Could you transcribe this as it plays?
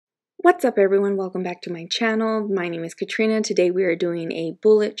What's up everyone, welcome back to my channel. My name is Katrina. Today we are doing a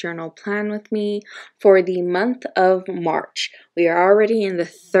bullet journal plan with me for the month of March. We are already in the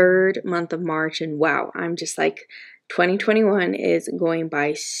third month of March and wow, I'm just like 2021 is going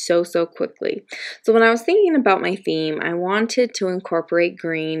by so quickly. So when I was thinking about my theme, I wanted to incorporate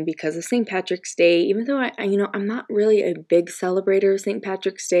green because of St. Patrick's Day. Even though I'm not really a big celebrator of St.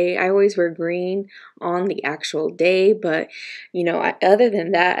 Patrick's Day, I always wear green on the actual day, but other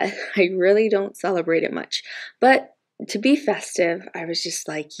than that, I really don't celebrate it much. But to be festive, I was just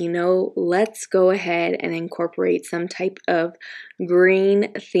like, let's go ahead and incorporate some type of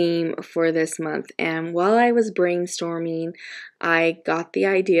green theme for this month. And while I was brainstorming, I got the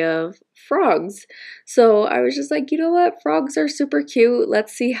idea of frogs. So I was just like, you know what? Frogs are super cute.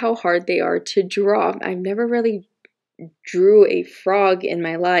 Let's see how hard they are to draw. I've never really drew a frog in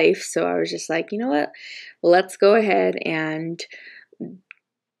my life, so I was just like, you know what? Let's go ahead and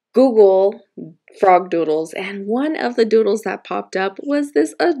Google frog doodles, and one of the doodles that popped up was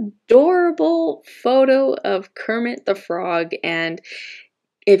this adorable photo of Kermit the Frog. And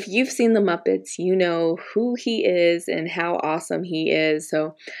if you've seen the Muppets, you know who he is and how awesome he is.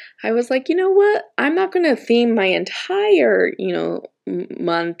 So I was like, you know what? I'm not going to theme my entire,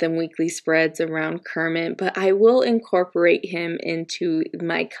 month and weekly spreads around Kermit, but I will incorporate him into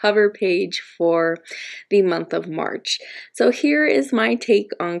my cover page for the month of March. So here is my take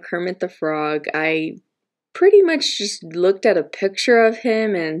on Kermit the Frog. I pretty much just looked at a picture of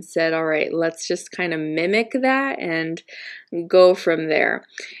him and said, all right, let's just kind of mimic that and go from there.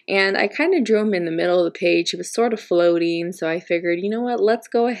 And I kind of drew him in the middle of the page. He was sort of floating, so I figured, you know what, let's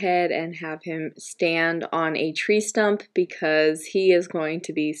go ahead and have him stand on a tree stump because he is going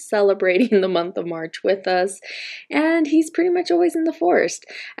to be celebrating the month of March with us, and he's pretty much always in the forest.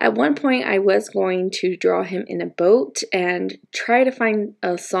 At one point, I was going to draw him in a boat and try to find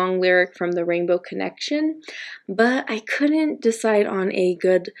a song lyric from the Rainbow Connection, but I couldn't decide on a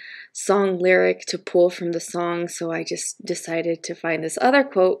good song lyric to pull from the song, so I just decided to find this other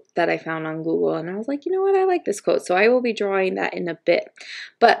quote that I found on Google, and I was like, you know what, I like this quote, so I will be drawing that in a bit.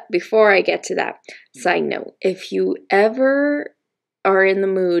 But before I get to that, side note, if you ever are in the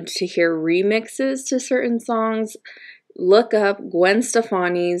mood to hear remixes to certain songs, look up Gwen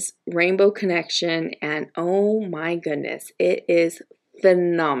Stefani's Rainbow Connection, and oh my goodness, it is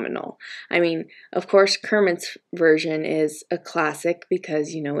phenomenal. I mean, of course, Kermit's version is a classic because,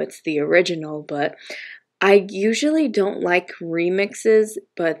 it's the original, but I usually don't like remixes,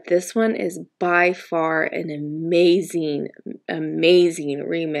 but this one is by far an amazing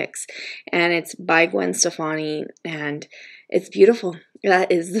remix, and it's by Gwen Stefani, and it's beautiful.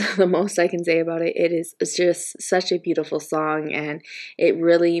 That is the most I can say about it. It's just such a beautiful song, and it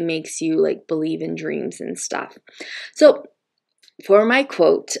really makes you like believe in dreams and stuff. So for my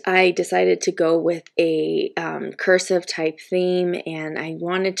quote, I decided to go with a cursive type theme, and I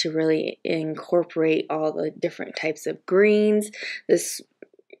wanted to really incorporate all the different types of greens. This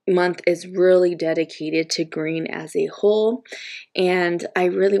month is really dedicated to green as a whole, and I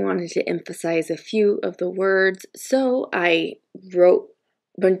really wanted to emphasize a few of the words, so I wrote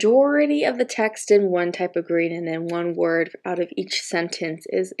majority of the text in one type of green, and then one word out of each sentence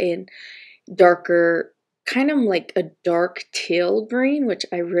is in darker, kind of like a dark teal green, which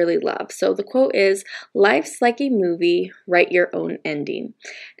I really love. So the quote is, "Life's like a movie, write your own ending."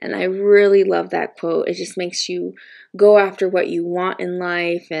 And I really love that quote. It just makes you go after what you want in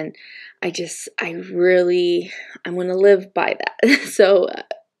life, and I want to live by that. So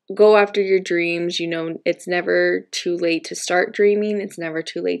go after your dreams. It's never too late to start dreaming. It's never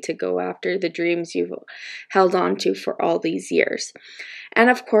too late to go after the dreams you've held on to for all these years. And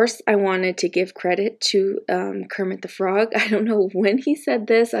of course, I wanted to give credit to Kermit the Frog. I don't know when he said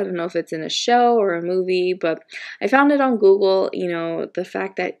this. I don't know if it's in a show or a movie, but I found it on Google. The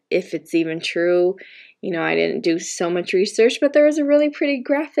fact that if it's even true, I didn't do so much research, but there was a really pretty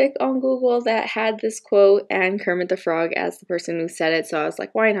graphic on Google that had this quote and Kermit the Frog as the person who said it. So I was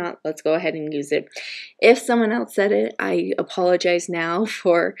like, why not? Let's go ahead and use it. If someone else said it, I apologize now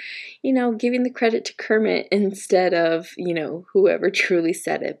for, giving the credit to Kermit instead of, whoever truly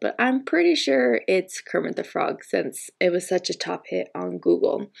said it. But I'm pretty sure it's Kermit the Frog since it was such a top hit on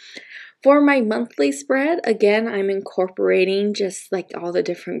Google. For my monthly spread, again, I'm incorporating just like all the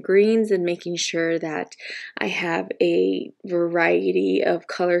different greens and making sure that I have a variety of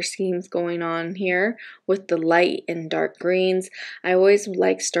color schemes going on here with the light and dark greens. I always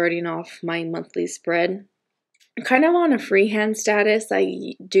like starting off my monthly spread kind of on a freehand status.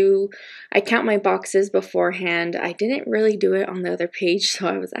 I count my boxes beforehand. I didn't really do it on the other page, so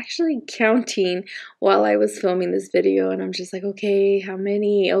I was actually counting while I was filming this video, and I'm just like, okay, how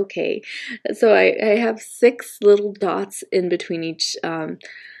many? Okay. So I have 6 little dots in between each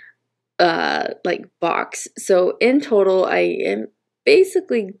like box. So in total, I am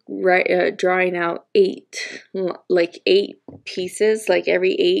basically drawing out 8, like 8 pieces. Like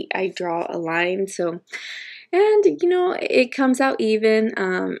every 8 I draw a line. So, and you know, it comes out even.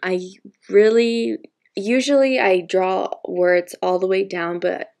 I really usually I draw where it's all the way down,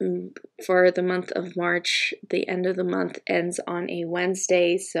 but for the month of March, the end of the month ends on a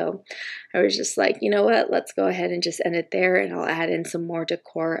Wednesday, so I was just like, you know what, let's go ahead and just end it there, and I'll add in some more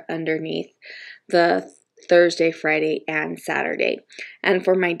decor underneath the Thursday, Friday, and Saturday. And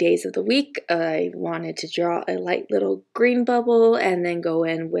for my days of the week, I wanted to draw a light little green bubble and then go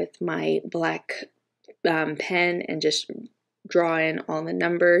in with my black pen and just draw in all the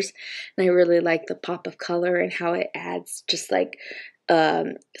numbers. And I really like the pop of color and how it adds just like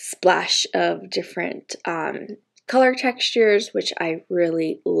splash of different color textures, which I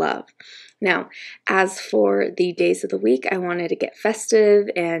really love. Now, as for the days of the week, I wanted to get festive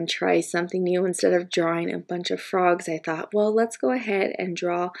and try something new. Instead of drawing a bunch of frogs, I thought, well, let's go ahead and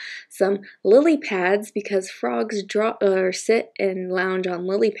draw some lily pads, because frogs draw or sit and lounge on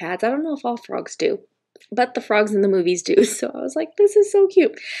lily pads. I don't know if all frogs do, but the frogs in the movies do. So I was like, this is so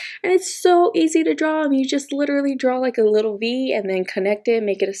cute. And it's so easy to draw them. You just literally draw like a little V and then connect it,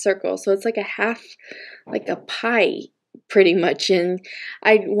 make it a circle. So it's like a half, like a pie pretty much. And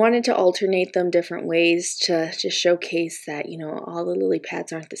I wanted to alternate them different ways to just showcase that, you know, all the lily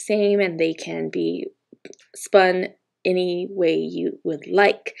pads aren't the same and they can be spun any way you would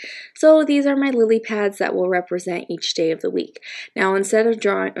like. So these are my lily pads that will represent each day of the week. Now, instead of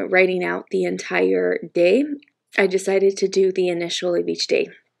writing out the entire day, I decided to do the initial of each day.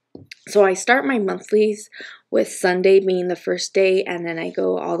 So I start my monthlies with Sunday being the first day, and then I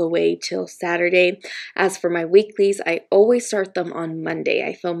go all the way till Saturday. As for my weeklies, I always start them on Monday.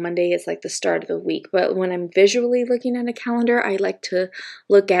 I feel Monday is like the start of the week, but when I'm visually looking at a calendar, I like to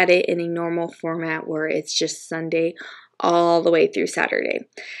look at it in a normal format where it's just Sunday all the way through Saturday.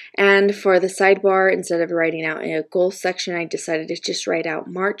 And for the sidebar, instead of writing out in a goal section, I decided to just write out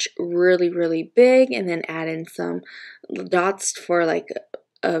March really, really big and then add in some dots for like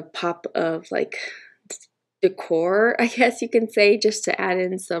a pop of like decor, I guess you can say, just to add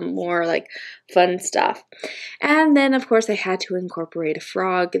in some more like fun stuff. And then of course I had to incorporate a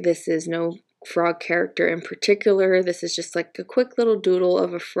frog. This is no frog character in particular. This is just like a quick little doodle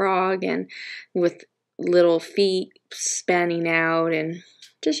of a frog and with little feet spanning out, and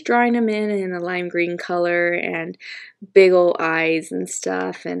just drawing them in a lime green color and big old eyes and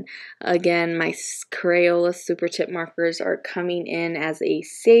stuff. And again, my Crayola super tip markers are coming in as a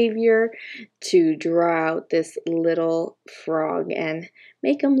savior to draw out this little frog and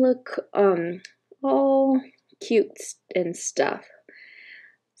make him look all cute and stuff.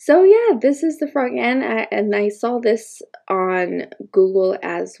 So yeah, this is the frog, and I saw this on Google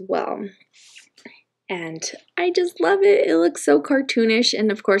as well. And I just love it. It looks so cartoonish,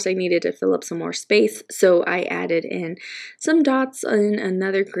 and of course I needed to fill up some more space, so I added in some dots in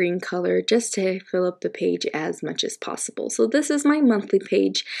another green color just to fill up the page as much as possible. So this is my monthly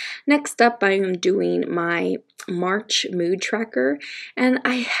page. Next up, I am doing my March mood tracker, and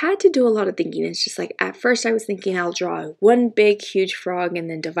I had to do a lot of thinking. It's just like, at first I was thinking I'll draw one big huge frog and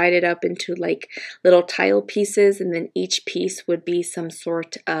then divide it up into like little tile pieces, and then each piece would be some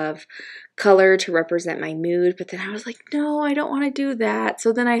sort of color to represent my mood. But then I was like, no, I don't want to do that.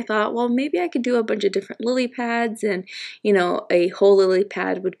 So then I thought, well, maybe I could do a bunch of different lily pads, and you know, a whole lily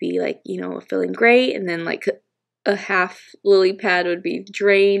pad would be like, you know, feeling great, and then like a half lily pad would be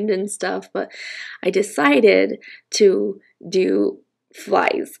drained and stuff. But I decided to do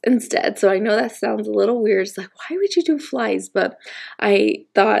flies instead. So I know that sounds a little weird. It's like, why would you do flies? But I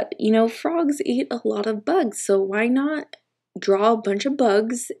thought, you know, frogs eat a lot of bugs, so why not draw a bunch of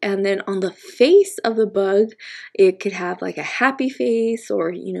bugs, and then on the face of the bug it could have like a happy face, or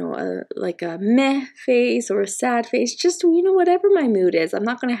you know, like a meh face or a sad face, just, you know, whatever my mood is. I'm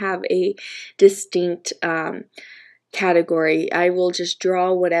not going to have a distinct category. I will just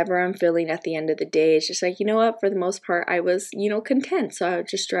draw whatever I'm feeling at the end of the day. It's just like, you know what, for the most part I was, you know, content, so I would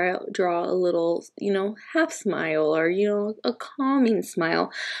just draw a little, you know, half smile, or you know, a calming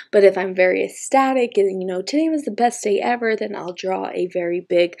smile. But if I'm very ecstatic and, you know, today was the best day ever, then I'll draw a very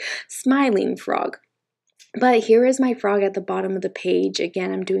big smiling frog. But here is my frog at the bottom of the page.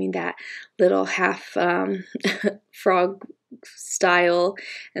 Again, I'm doing that little half frog style.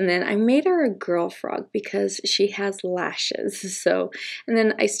 And then I made her a girl frog because she has lashes. So, and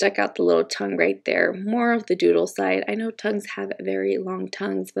then I stuck out the little tongue right there, more of the doodle side. I know tongues have very long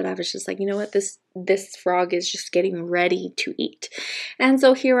tongues, but I was just like, you know what, this frog is just getting ready to eat. And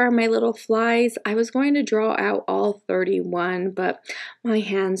so here are my little flies. I was going to draw out all 31, but my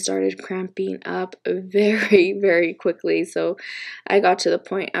hands started cramping up very, very quickly. So I got to the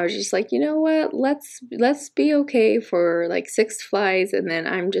point I was just like, you know what, let's be okay for like 6 flies, and then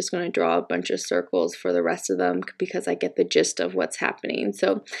I'm just going to draw a bunch of circles for the rest of them because I get the gist of what's happening.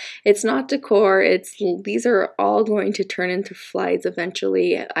 So it's not decor, these are all going to turn into flies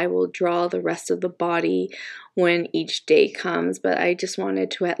eventually. I will draw the rest of the body when each day comes, but I just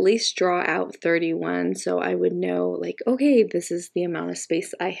wanted to at least draw out 31 so I would know, like, okay, this is the amount of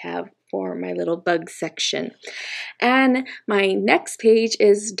space I have for my little bug section. And my next page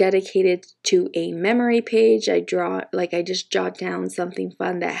is dedicated to a memory page. I just jot down something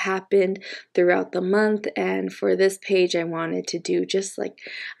fun that happened throughout the month, and for this page I wanted to do just like,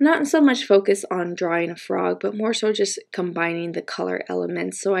 not so much focus on drawing a frog, but more so just combining the color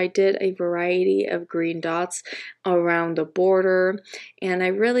elements. So I did a variety of green dots around the border, and I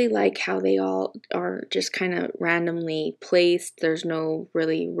really like how they all are just kind of randomly placed. There's no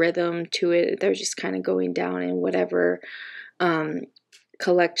really rhythm to it. They're just kind of going down in whatever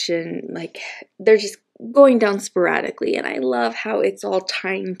collection, like they're just going down sporadically, and I love how it's all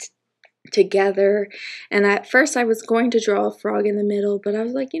timed together. And at first I was going to draw a frog in the middle, but I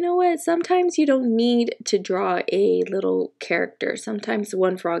was like, you know what, sometimes you don't need to draw a little character. Sometimes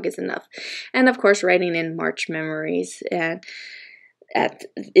one frog is enough. And of course writing in March memories and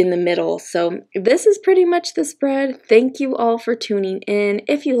in the middle. So this is pretty much the spread. Thank you all for tuning in.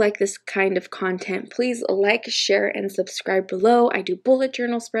 If you like this kind of content, please like, share, and subscribe below. I do bullet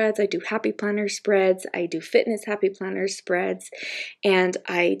journal spreads, I do happy planner spreads, I do fitness happy planner spreads, and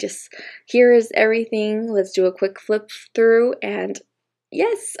here is everything. Let's do a quick flip through, and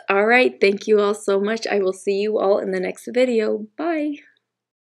yes, all right, thank you all so much. I will see you all in the next video. Bye.